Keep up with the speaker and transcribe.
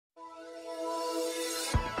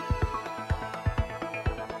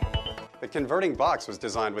converting box was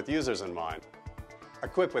designed with users in mind.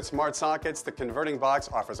 Equipped with smart sockets, the converting box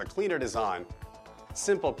offers a cleaner design,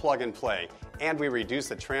 simple plug and play, and we reduce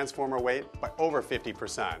the transformer weight by over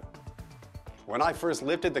 50%. When I first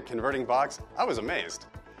lifted the converting box, I was amazed.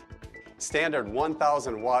 Standard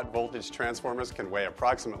 1,000 watt voltage transformers can weigh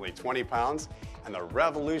approximately 20 pounds, and the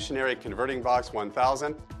revolutionary converting box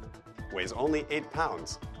 1000 weighs only 8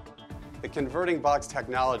 pounds. The converting box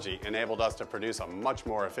technology enabled us to produce a much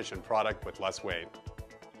more efficient product with less weight.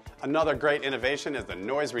 Another great innovation is the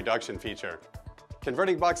noise reduction feature.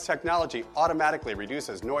 Converting box technology automatically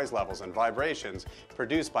reduces noise levels and vibrations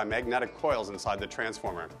produced by magnetic coils inside the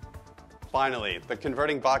transformer. Finally, the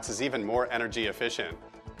converting box is even more energy efficient.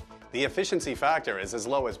 The efficiency factor is as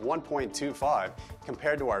low as 1.25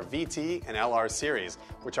 compared to our VT and LR series,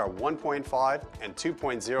 which are 1.5 and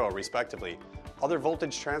 2.0 respectively. Other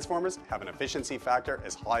voltage transformers have an efficiency factor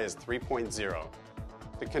as high as 3.0.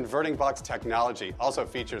 The converting box technology also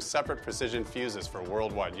features separate precision fuses for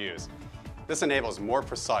worldwide use. This enables more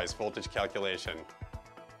precise voltage calculation.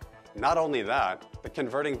 Not only that, the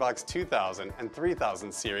converting box 2000 and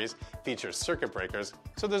 3000 series features circuit breakers,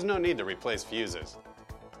 so there's no need to replace fuses.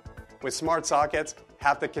 With smart sockets,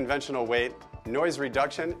 half the conventional weight, noise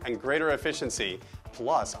reduction, and greater efficiency,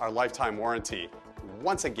 plus our lifetime warranty,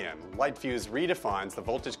 once again, LiteFuze redefines the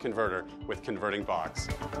voltage converter with converting box.